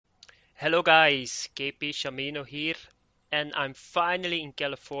Hello guys, KpShamino here, and I'm finally in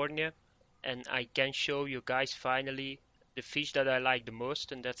California, and I can show you guys finally the fish that I like the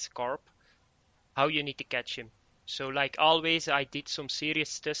most, and that's carp. How you need to catch him. So like always, I did some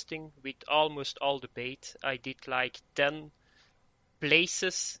serious testing with almost all the bait. I did like 10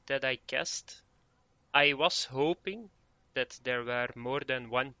 places that I cast. I was hoping that there were more than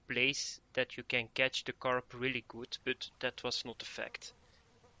one place that you can catch the carp really good, but that was not the fact.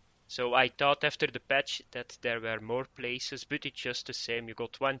 So I thought after the patch that there were more places, but it's just the same. You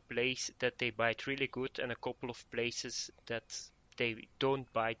got one place that they bite really good and a couple of places that they don't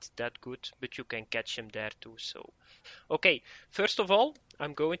bite that good, but you can catch them there too. So, okay, first of all,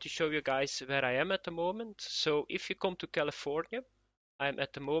 I'm going to show you guys where I am at the moment. So if you come to California, I'm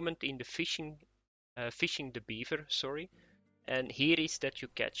at the moment in the fishing the beaver, sorry. And here is that you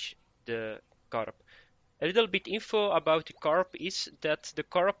catch the carp. A little bit info about the carp is that the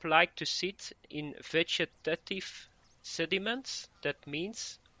carp like to sit in vegetative sediments. That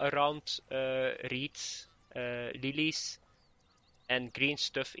means around reeds, lilies, and green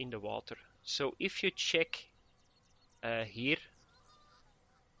stuff in the water. So if you check here,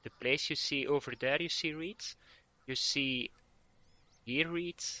 the place you see over there, you see reeds, you see here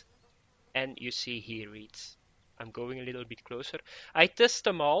reeds, and you see here reeds. I'm going a little bit closer. I test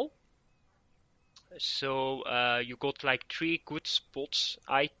them all. So you got like 3 good spots,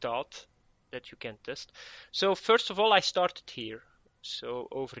 I thought, that you can test. So first of all, I started here. So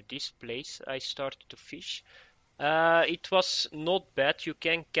over this place, I started to fish. It was not bad. You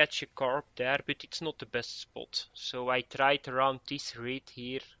can catch a carp there, but it's not the best spot. So I tried around this reed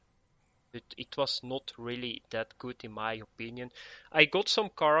here, but it was not really that good in my opinion. I got some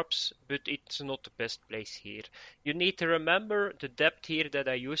carps, but it's not the best place here. You need to remember the depth here that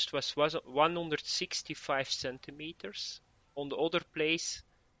I used was 165 centimeters. On the other place,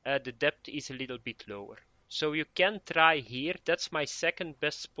 the depth is a little bit lower. So you can try here. That's my second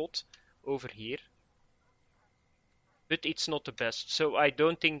best spot over here. But it's not the best. So I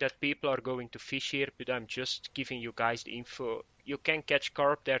don't think that people are going to fish here, but I'm just giving you guys the info. You can catch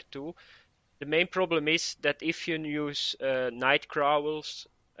carp there too. The main problem is that if you use night crawls,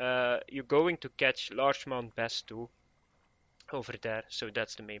 you're going to catch largemouth bass too over there. So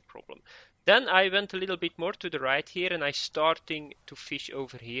that's the main problem. Then I went a little bit more to the right here and I starting to fish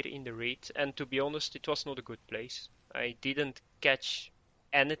over here in the reed. And to be honest, it was not a good place. I didn't catch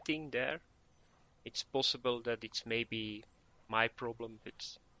anything there. It's possible that it's maybe my problem,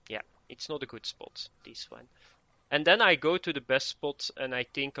 but yeah, it's not a good spot, this one. And then I go to the best spot, and I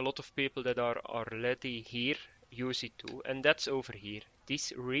think a lot of people that are already here use it too, and that's over here.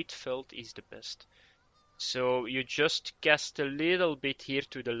 This reed felt is the best. So you just cast a little bit here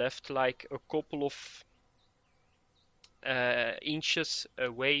to the left, like a couple of inches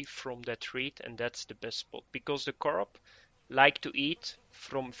away from that reed, and that's the best spot. Because the carp like to eat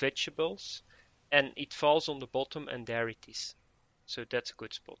from vegetables, and it falls on the bottom, and there it is. So that's a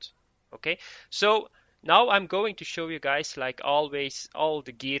good spot. Okay, so now I'm going to show you guys, like always, all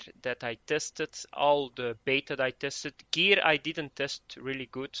the gear that I tested, all the bait that I tested. Gear I didn't test really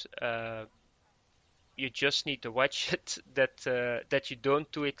good. You just need to watch it that you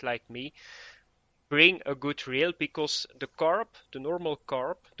don't do it like me. Bring a good reel, because the carp, the normal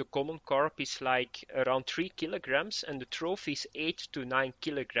carp, the common carp is like around 3 kilograms and the trophy is 8 to 9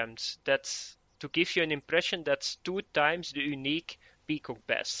 kilograms. That's to give you an impression that's 2 times the unique peacock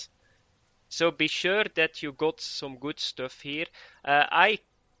bass. So be sure that you got some good stuff here. I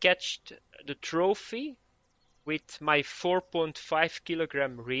catched the trophy with my 4.5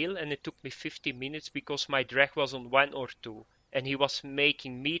 kilogram reel, and it took me 50 minutes because my drag was on 1 or 2. And he was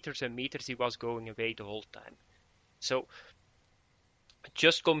making meters and meters, he was going away the whole time. So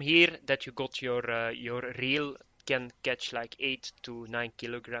just come here that you got your reel can catch like 8 to 9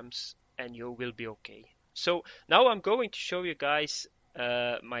 kilograms and you will be okay. So now I'm going to show you guys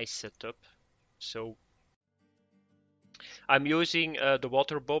my setup. So I'm using the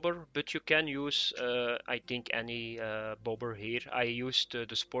water bobber, but you can use I think any bobber here. I used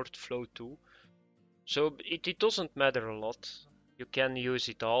the Sport Flow too. So it doesn't matter a lot. You can use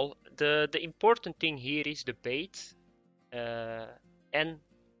it all. The important thing here is the bait and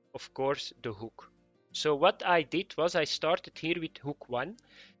of course the hook. So what I did was I started here with hook 1,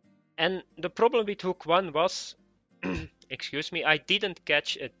 and the problem with hook 1 was excuse me, I didn't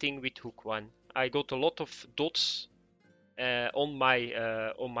catch a thing with hook 1. I got a lot of dots on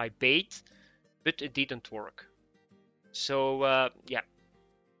my bait, but it didn't work. So yeah,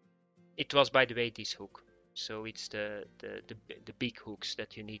 it was, by the way, this hook. So it's the big hooks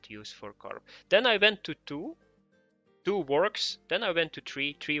that you need to use for carp. Then I went to 2, 2 works, then I went to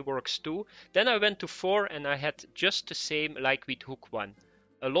 3, 3 works too, then I went to 4 and I had just the same like with hook 1.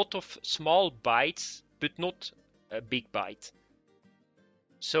 A lot of small bites, but not a big bite.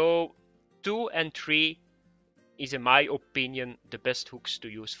 So 2 and 3 is in my opinion the best hooks to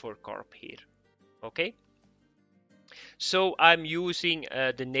use for carp here. Okay, so I'm using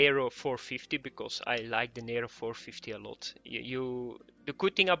the Nero 450 because I like the Nero 450 a lot. The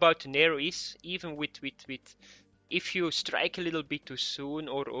good thing about the Nero is even with if you strike a little bit too soon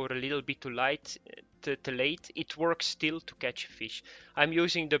or a little bit too late, it works still to catch a fish. I'm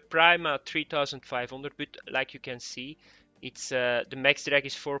using the Prima 3500, but like you can see, it's the max drag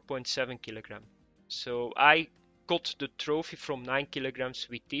is 4.7 kilogram. So I got the trophy from 9 kilograms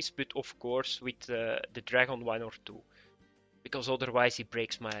with this, but of course with the drag on 1 or 2, because otherwise it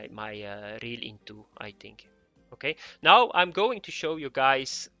breaks my reel in two, I think. Okay, now I'm going to show you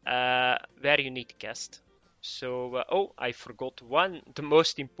guys where you need to cast. So, oh, I forgot one, the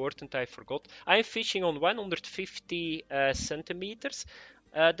most important I forgot. I'm fishing on 150 centimeters.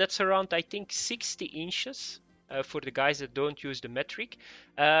 That's around, I think, 60 inches for the guys that don't use the metric.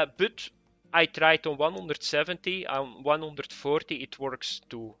 But I tried on 170, on 140, it works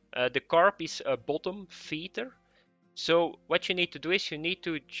too. The carp is a bottom feeder. So what you need to do is you need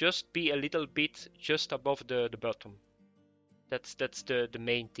to just be a little bit just above the bottom. That's the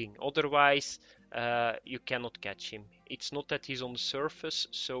main thing. Otherwise, you cannot catch him. It's not that he's on the surface,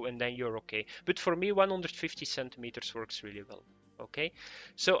 so and then you're okay. But for me, 150 centimeters works really well. Okay,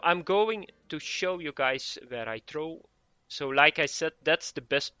 so I'm going to show you guys where I throw. So like I said, that's the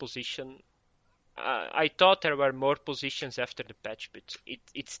best position. I thought there were more positions after the patch, but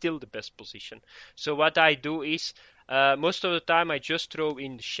it's still the best position. So what I do is, most of the time I just throw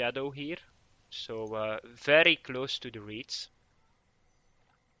in the shadow here. So very close to the reeds.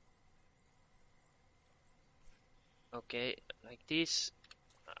 Okay, like this.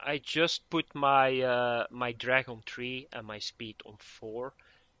 I just put my drag on 3 and my speed on 4.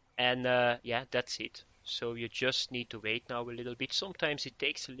 And yeah, that's it. So you just need to wait now a little bit. Sometimes it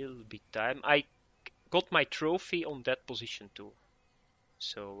takes a little bit time. I got my trophy on that position too.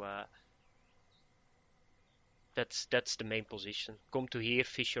 So that's the main position. Come to here,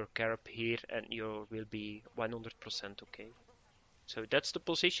 fish your carp here, and you will be 100% okay. So that's the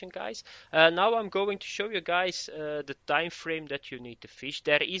position, guys. Now I'm going to show you guys the time frame that you need to fish.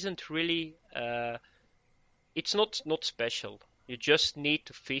 There isn't really, it's not special. You just need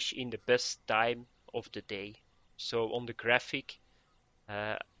to fish in the best time of the day. So on the graphic,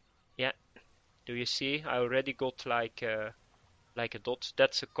 yeah, do you see? I already got like a dot.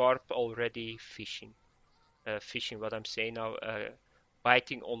 That's a carp already fishing. Fishing, what I'm saying now,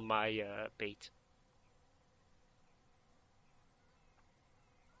 biting on my bait.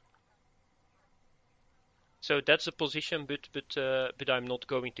 So that's the position, but I'm not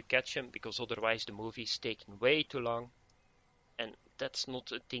going to catch him because otherwise the movie is taking way too long, and that's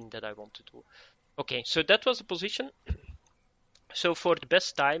not a thing that I want to do. Okay, so that was the position. So for the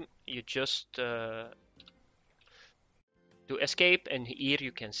best time, you just to escape, and here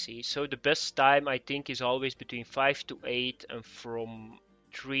you can see. So the best time I think is always between 5 to 8 and from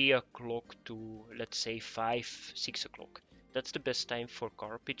 3 o'clock to let's say 5, 6 o'clock. That's the best time for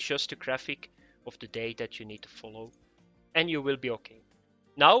carp. It's just the graphic of the day that you need to follow, and you will be okay.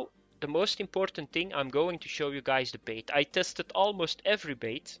 Now, the most important thing, I'm going to show you guys the bait. I tested almost every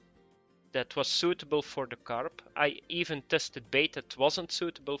bait that was suitable for the carp. I even tested bait that wasn't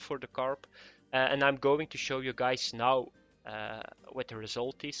suitable for the carp, and I'm going to show you guys now what the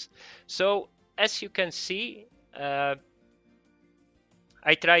result is. So as you can see, I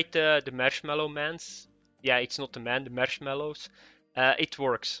tried the marshmallow mans. Yeah, it's not the man, the marshmallows. It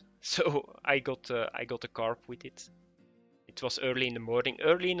works. So I got a carp with it. It was early in the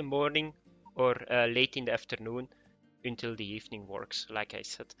morning or late in the afternoon until the evening works, like I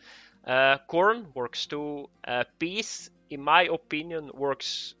said. Corn works too. Peas, in my opinion,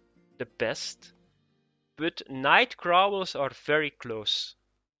 works the best. But night crowels are very close.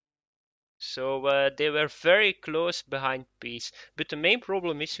 So they were very close behind peas. But the main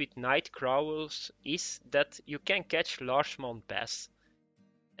problem is with night crowels is that you can catch largemouth bass.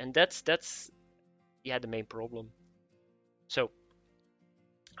 And that's yeah, the main problem. So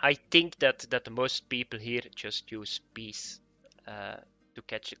I think that most people here just use peas to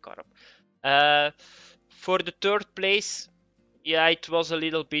catch the carp. For the third place, yeah, it was a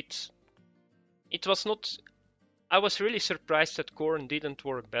little bit. It was not. I was really surprised that corn didn't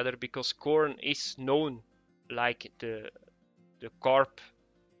work better because corn is known like the carp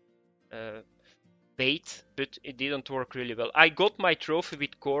bait, but it didn't work really well. I got my trophy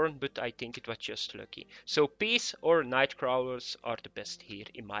with corn, but I think it was just lucky. So peas or night crawlers are the best here,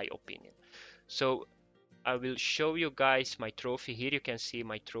 in my opinion. So I will show you guys my trophy. Here you can see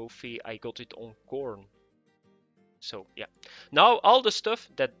my trophy. I got it on corn. So yeah. Now all the stuff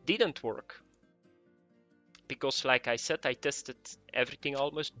that didn't work. Because like I said, I tested everything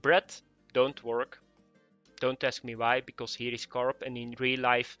almost. Bread don't work. Don't ask me why, because here is carp, and in real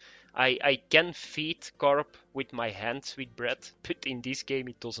life I can feed carp with my hands with bread, but in this game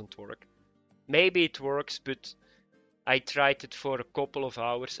it doesn't work. Maybe it works, but I tried it for a couple of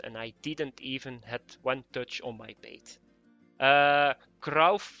hours and I didn't even had one touch on my bait.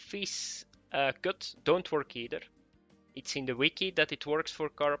 Crawfish cut don't work either. It's in the wiki that it works for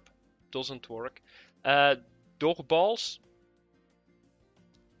carp, doesn't work. Dog balls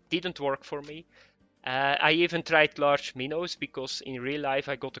didn't work for me. I even tried large minnows because in real life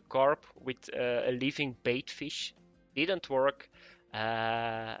I got a carp with a living bait fish. Didn't work.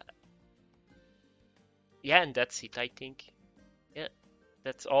 Yeah, and that's it, I think. Yeah,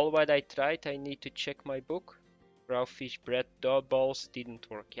 that's all what I tried. I need to check my book. Raw fish, bread, dog balls didn't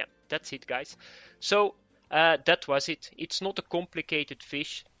work. Yeah, that's it, guys. So that was it. It's not a complicated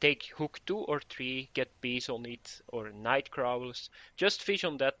fish. Take hook 2 or 3, get bees on it or night crawlers. Just fish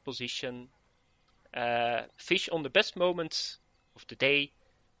on that position. Fish on the best moments of the day,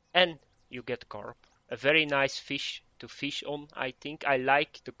 and you get carp. A very nice fish to fish on, I think. I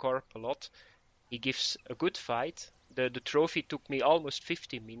like the carp a lot. He gives a good fight. The trophy took me almost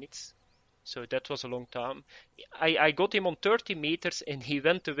 50 minutes, so that was a long time. I got him on 30 meters and he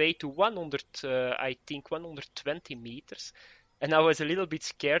went away to 100, I think 120 meters. And I was a little bit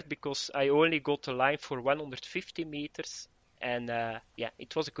scared because I only got a line for 150 meters. And yeah,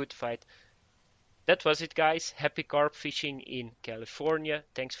 it was a good fight. That was it, guys. Happy carp fishing in California.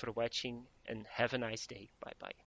 Thanks for watching and have a nice day. Bye bye.